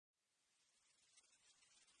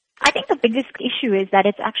I think the biggest issue is that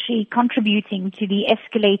it's actually contributing to the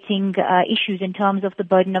escalating issues in terms of the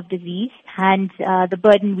burden of disease and the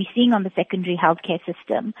burden we're seeing on the secondary healthcare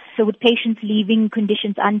system. So with patients leaving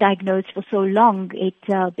conditions undiagnosed for so long,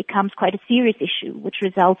 it becomes quite a serious issue, which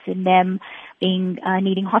results in them being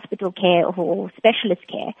needing hospital care or specialist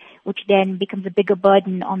care, which then becomes a bigger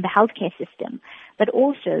burden on the healthcare system. But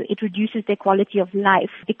also it reduces their quality of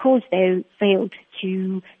life because they failed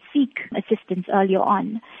to seek assistance earlier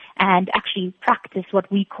on and actually practice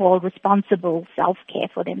what we call responsible self-care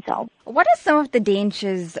for themselves. What are some of the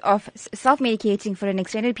dangers of self-medicating for an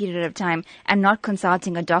extended period of time and not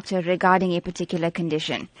consulting a doctor regarding a particular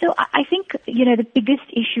condition? So I think, the biggest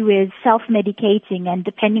issue is self-medicating, and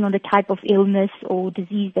depending on the type of illness or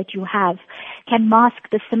disease that you have, can mask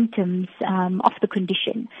the symptoms of the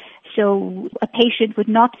condition. So a patient would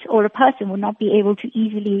not, or a person would not be able to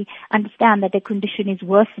easily understand that their condition is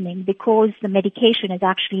worsening because the medication is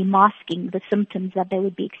actually masking the symptoms that they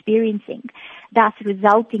would be experiencing, thus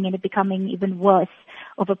resulting in it becoming even worse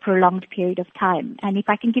over a prolonged period of time. And if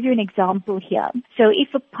I can give you an example here. So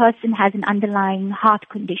if a person has an underlying heart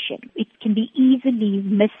condition, it can be easily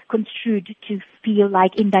misconstrued to feel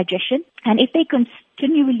like indigestion. And if they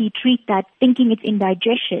continually treat that thinking it's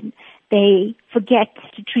indigestion, they forget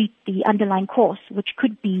to treat the underlying cause, which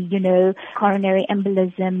could be, coronary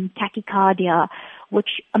embolism, tachycardia,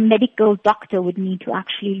 which a medical doctor would need to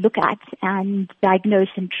actually look at and diagnose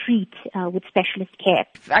and treat with specialist care.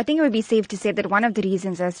 I think it would be safe to say that one of the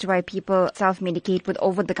reasons as to why people self-medicate with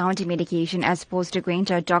over-the-counter medication as opposed to going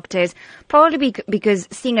to a doctor is probably because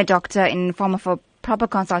seeing a doctor in form of a proper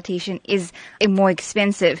consultation is more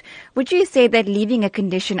expensive. Would you say that leaving a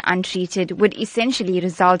condition untreated would essentially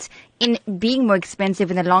result in being more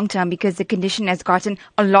expensive in the long term because the condition has gotten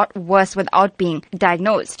a lot worse without being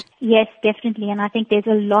diagnosed? Yes, definitely. And I think there's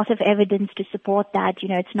a lot of evidence to support that.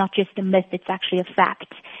 It's not just a myth, it's actually a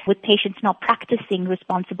fact. With patients not practicing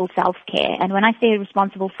responsible self-care. And when I say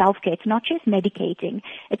responsible self-care, it's not just medicating.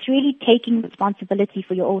 It's really taking responsibility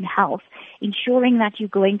for your own health, ensuring that you're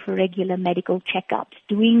going for regular medical checkups,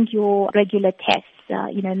 doing your regular tests,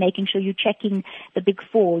 making sure you're checking the big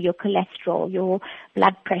four, your cholesterol, your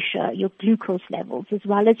blood pressure, your glucose levels, as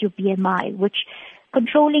well as your BMI, which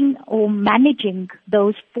controlling or managing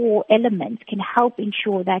those four elements can help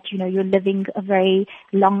ensure that, you're living a very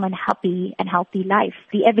long and healthy life.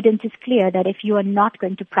 The evidence is clear that if you are not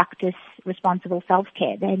going to practice responsible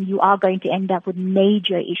self-care, then you are going to end up with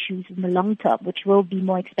major issues in the long term, which will be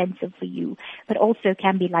more expensive for you, but also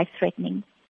can be life-threatening.